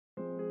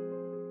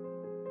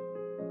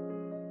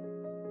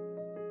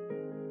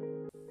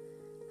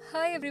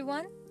Hi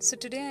everyone, so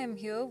today I am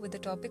here with the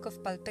topic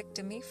of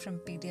pulpectomy from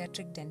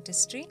Peadiatric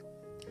Dentistry.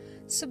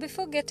 So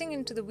before getting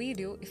into the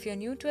video, if you are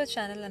new to our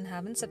channel and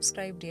haven't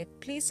subscribed yet,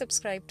 please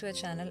subscribe to our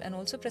channel and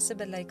also press the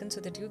bell icon so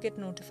that you get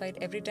notified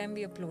every time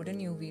we upload a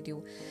new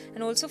video,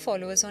 and also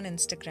follow us on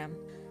Instagram.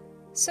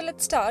 So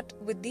let's start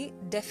with the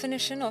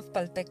definition of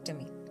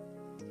pulpectomy.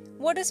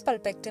 What is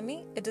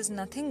pulpectomy? It is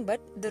nothing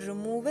but the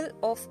removal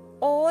of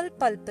all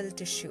pulpal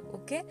tissue,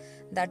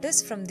 that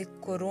is from the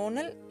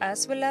coronal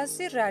as well as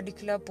the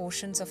radicular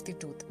portions of the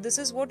tooth. This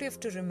is what you have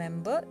to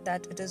remember,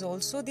 that it is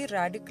also the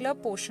radicular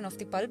portion of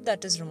the pulp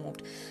that is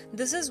removed.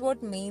 This is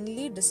what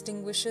mainly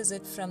distinguishes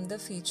it from the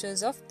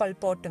features of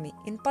pulpotomy.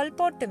 In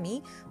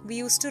pulpotomy, we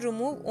used to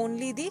remove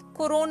only the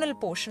coronal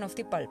portion of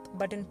the pulp,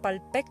 but in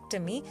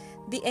pulpectomy,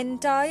 the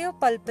entire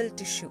pulpal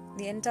tissue,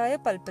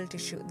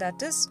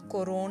 that is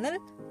coronal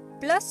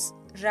plus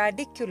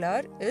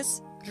radicular,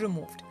 is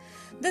removed.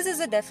 This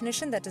is a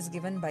definition that is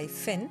given by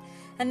Finn.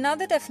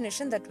 Another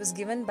definition that was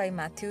given by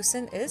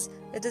Matthewson is,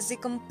 it is the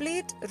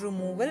complete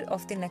removal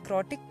of the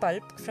necrotic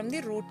pulp from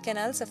the root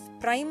canals of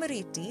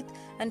primary teeth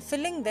and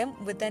filling them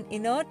with an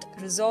inert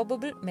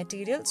resorbable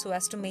material so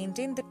as to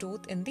maintain the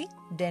tooth in the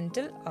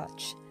dental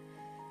arch.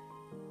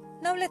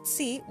 Now let's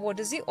see what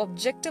is the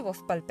objective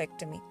of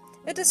pulpectomy.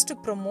 It is to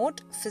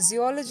promote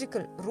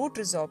physiological root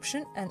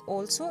resorption and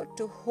also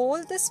to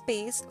hold the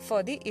space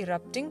for the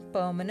erupting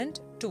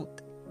permanent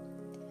tooth.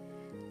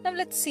 Now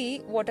let's see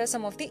what are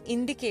some of the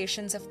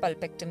indications of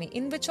pulpectomy,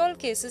 in which all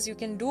cases you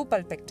can do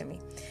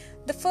pulpectomy.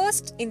 The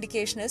first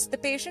indication is the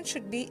patient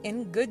should be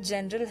in good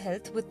general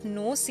health with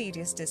no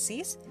serious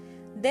disease.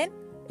 Then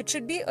it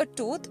should be a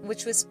tooth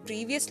which was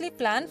previously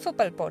planned for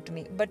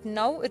pulpotomy, but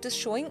now it is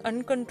showing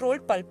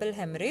uncontrolled pulpal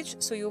hemorrhage,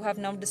 so you have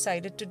now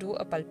decided to do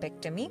a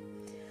pulpectomy.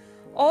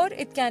 Or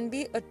it can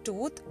be a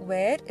tooth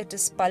where it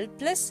is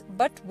pulpless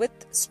but with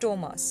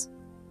stomas.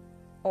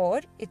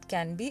 Or it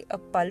can be a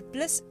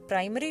pulpless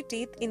primary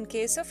teeth in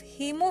case of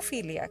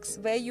hemophiliacs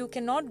where you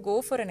cannot go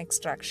for an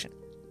extraction.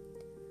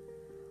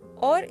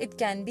 Or it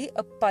can be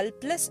a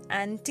pulpless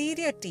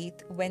anterior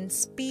teeth when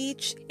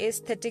speech,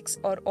 aesthetics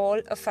are all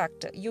a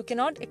factor. You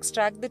cannot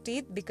extract the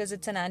teeth because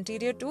it's an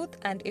anterior tooth,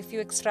 and if you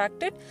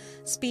extract it,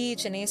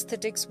 speech and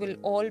aesthetics will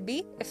all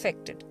be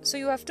affected. So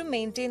you have to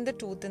maintain the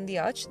tooth in the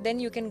arch, then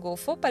you can go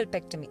for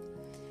pulpectomy.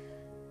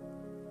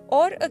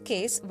 Or a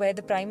case where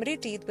the primary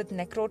teeth with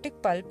necrotic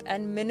pulp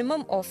and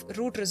minimum of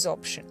root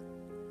resorption.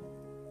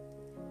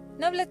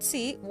 Now let's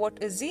see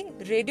what is the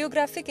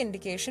radiographic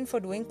indication for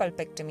doing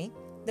pulpectomy.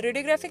 The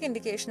radiographic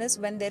indication is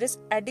when there is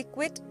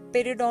adequate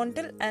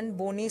periodontal and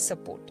bony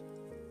support.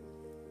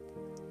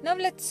 Now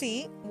let's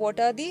see what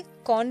are the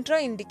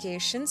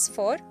contraindications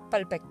for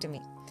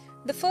pulpectomy.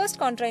 The first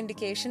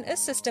contraindication is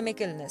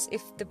systemic illness.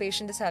 If the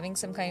patient is having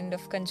some kind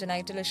of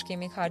congenital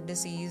ischemic heart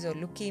disease or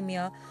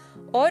leukemia,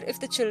 or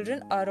if the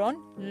children are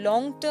on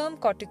long-term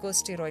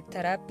corticosteroid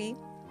therapy,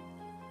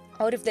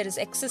 or if there is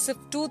excessive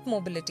tooth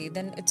mobility,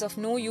 then it's of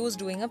no use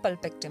doing a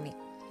pulpectomy.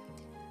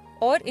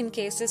 Or in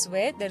cases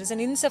where there is an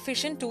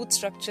insufficient tooth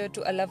structure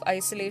to allow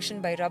isolation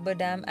by rubber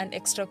dam and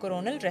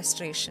extracoronal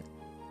restoration.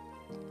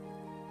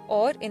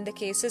 Or in the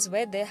cases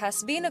where there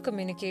has been a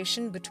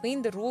communication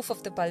between the roof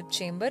of the pulp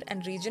chamber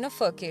and region of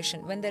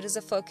furcation. When there is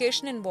a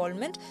furcation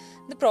involvement,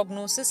 the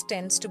prognosis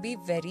tends to be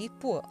very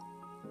poor.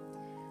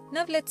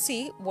 Now let's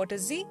see what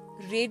is the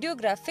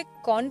radiographic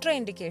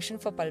contraindication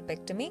for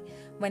pulpectomy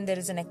when there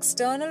is an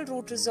external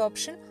root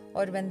resorption,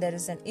 or when there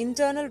is an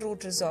internal root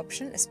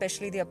resorption,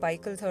 especially the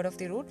apical third of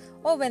the root,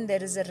 or when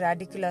there is a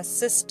radicular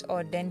cyst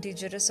or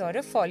dentigerous or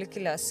a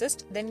follicular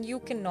cyst, then you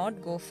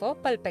cannot go for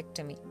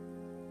pulpectomy.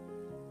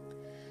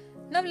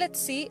 Now let's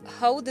see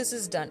how this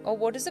is done, or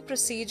what is the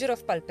procedure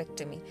of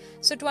pulpectomy.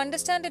 So to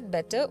understand it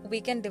better,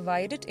 we can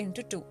divide it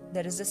into two.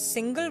 There is a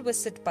single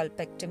visit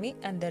pulpectomy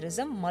and there is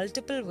a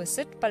multiple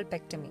visit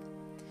pulpectomy.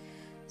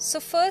 So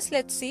first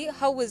let's see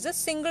how is a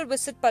single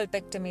visit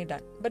pulpectomy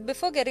done. But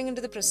before getting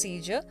into the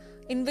procedure,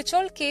 in which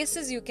all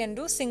cases you can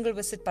do single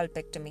visit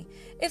pulpectomy.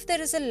 If there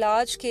is a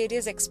large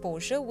carious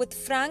exposure with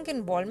frank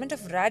involvement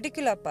of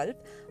radicular pulp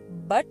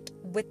but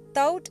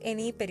without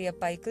any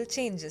periapical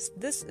changes,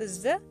 this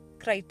is the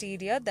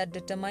criteria that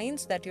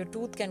determines that your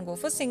tooth can go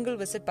for single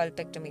visit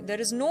pulpectomy.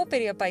 There is no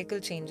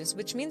periapical changes,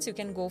 which means you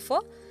can go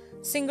for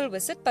single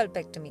visit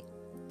pulpectomy.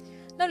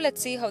 Now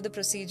let's see how the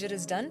procedure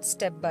is done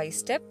step by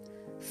step.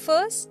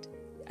 First,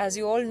 as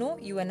you all know,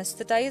 you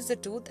anesthetize the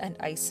tooth and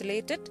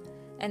isolate it,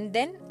 and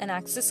then an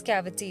access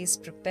cavity is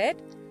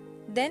prepared.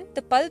 Then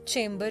the pulp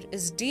chamber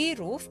is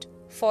de-roofed,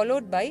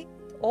 followed by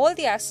all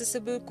the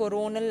accessible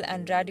coronal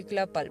and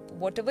radicular pulp.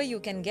 Whatever you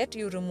can get,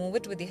 you remove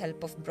it with the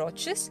help of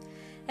broaches,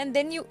 and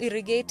then you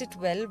irrigate it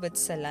well with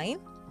saline.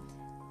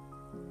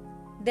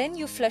 Then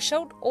you flush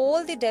out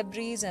all the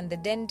debris and the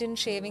dentin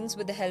shavings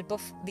with the help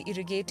of the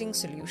irrigating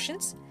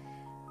solutions.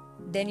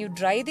 Then you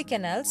dry the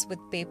canals with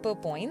paper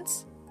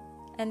points,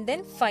 and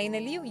then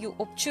finally you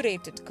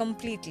obturate it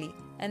completely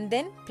and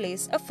then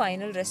place a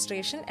final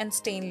restoration and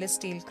stainless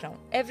steel crown.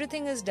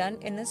 Everything is done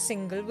in a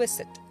single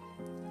visit.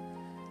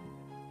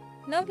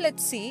 Now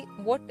let's see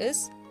what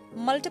is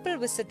multiple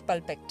visit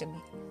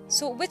pulpectomy.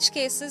 So which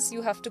cases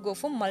you have to go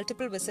for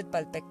multiple visit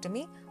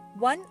pulpectomy?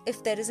 One,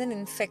 if there is an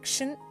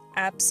infection,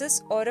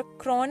 abscess or a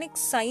chronic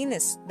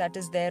sinus that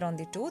is there on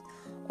the tooth,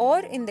 or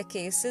in the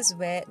cases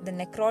where the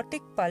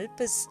necrotic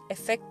pulp is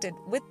affected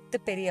with the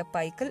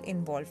periapical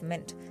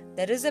involvement.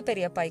 There is a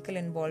periapical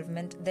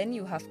involvement, then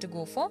you have to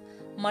go for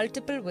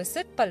multiple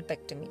visit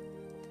pulpectomy.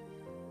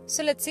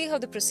 So let's see how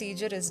the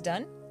procedure is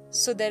done.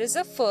 So there is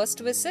a first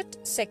visit,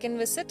 second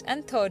visit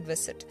and third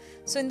visit.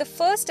 So in the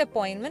first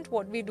appointment,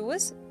 what we do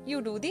is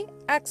you do the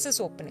access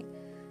opening.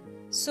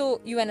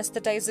 So you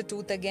anesthetize the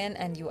tooth again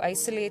and you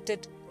isolate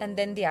it, and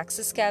then the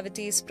access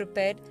cavity is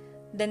prepared.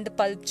 Then the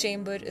pulp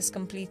chamber is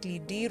completely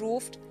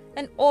de-roofed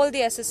and all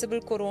the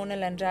accessible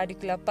coronal and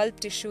radicular pulp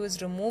tissue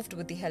is removed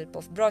with the help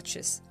of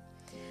broaches.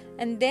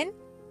 And then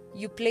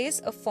you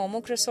place a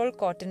formocresol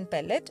cotton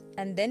pellet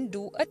and then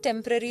do a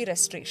temporary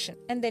restoration,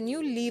 and then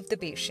you leave the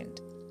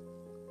patient.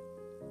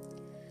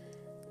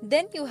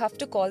 Then you have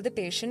to call the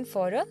patient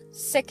for a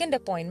second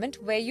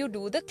appointment where you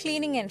do the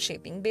cleaning and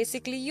shaping,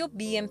 basically your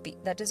BMP,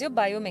 that is your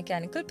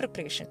biomechanical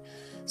preparation.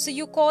 So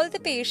you call the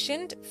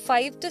patient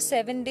 5 to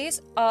 7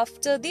 days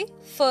after the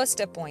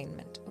first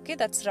appointment. Okay,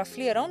 that's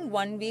roughly around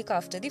 1 week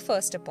after the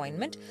first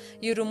appointment.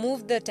 You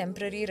remove the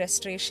temporary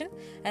restoration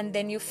and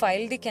then you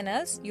file the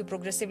canals. You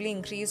progressively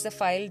increase the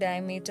file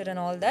diameter and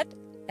all that,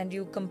 and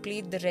you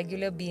complete the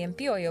regular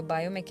BMP or your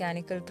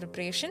biomechanical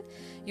preparation.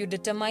 You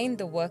determine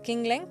the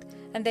working length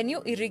and then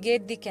you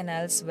irrigate the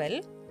canals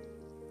well.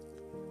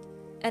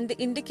 And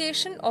the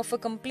indication of a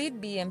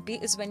complete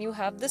BMP is when you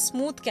have the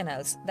smooth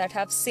canals that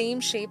have same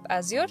shape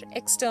as your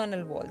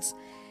external walls.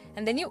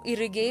 And then you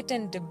irrigate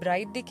and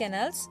debride the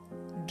canals,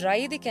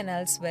 dry the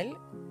canals well,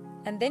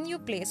 and then you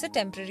place a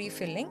temporary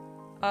filling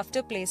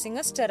after placing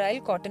a sterile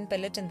cotton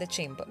pellet in the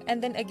chamber.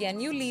 And then again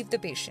you leave the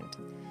patient.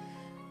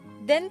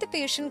 Then the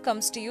patient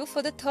comes to you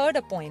for the third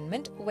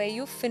appointment where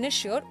you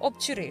finish your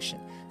obturation.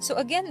 So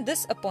again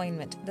this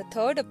appointment, the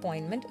third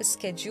appointment, is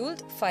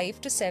scheduled 5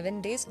 to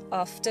 7 days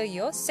after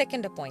your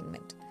second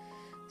appointment.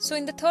 So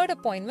in the third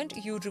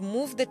appointment you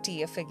remove the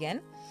TF again,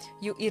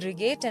 you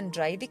irrigate and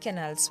dry the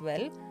canals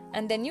well,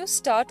 and then you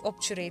start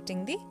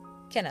obturating the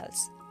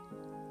canals.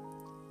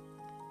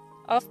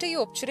 After you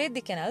obturate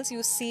the canals,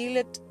 you seal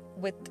it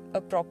with a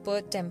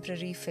proper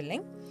temporary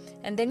filling,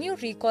 and then you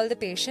recall the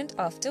patient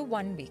after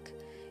 1 week.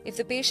 If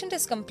the patient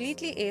is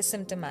completely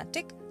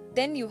asymptomatic,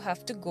 then you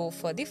have to go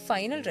for the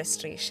final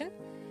restoration,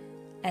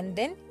 and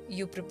then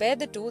you prepare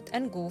the tooth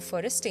and go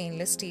for a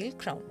stainless steel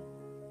crown.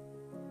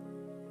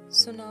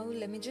 So now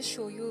let me just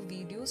show you a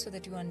video so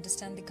that you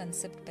understand the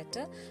concept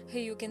better.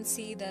 Here you can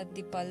see that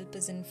the pulp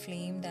is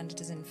inflamed and it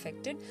is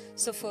infected.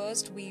 So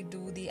first we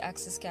do the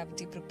access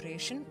cavity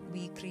preparation.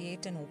 We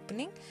create an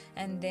opening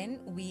and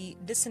then we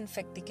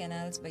disinfect the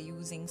canals by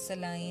using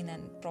saline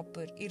and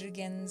proper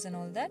irrigants and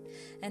all that.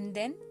 And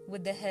then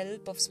with the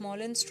help of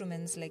small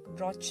instruments like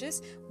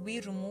broaches,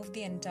 we remove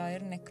the entire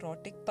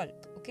necrotic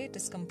pulp. Okay, it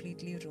is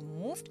completely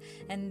removed,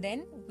 and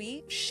then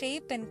we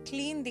shape and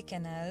clean the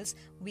canals.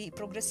 We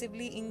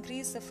progressively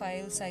increase the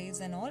file size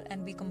and all,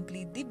 and we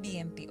complete the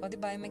BMP or the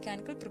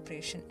biomechanical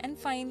preparation. And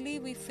finally,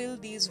 we fill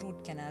these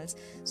root canals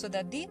so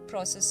that the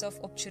process of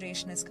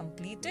obturation is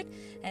completed,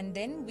 and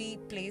then we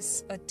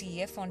place a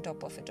TF on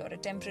top of it or a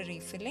temporary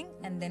filling.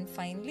 And then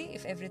finally,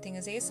 if everything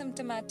is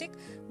asymptomatic,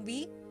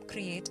 we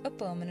create a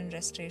permanent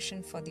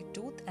restoration for the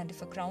tooth, and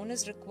if a crown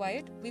is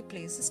required, we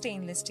place a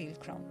stainless steel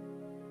crown.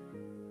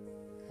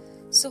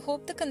 So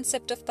hope the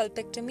concept of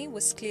pulpectomy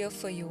was clear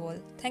for you all.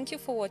 Thank you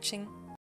for watching.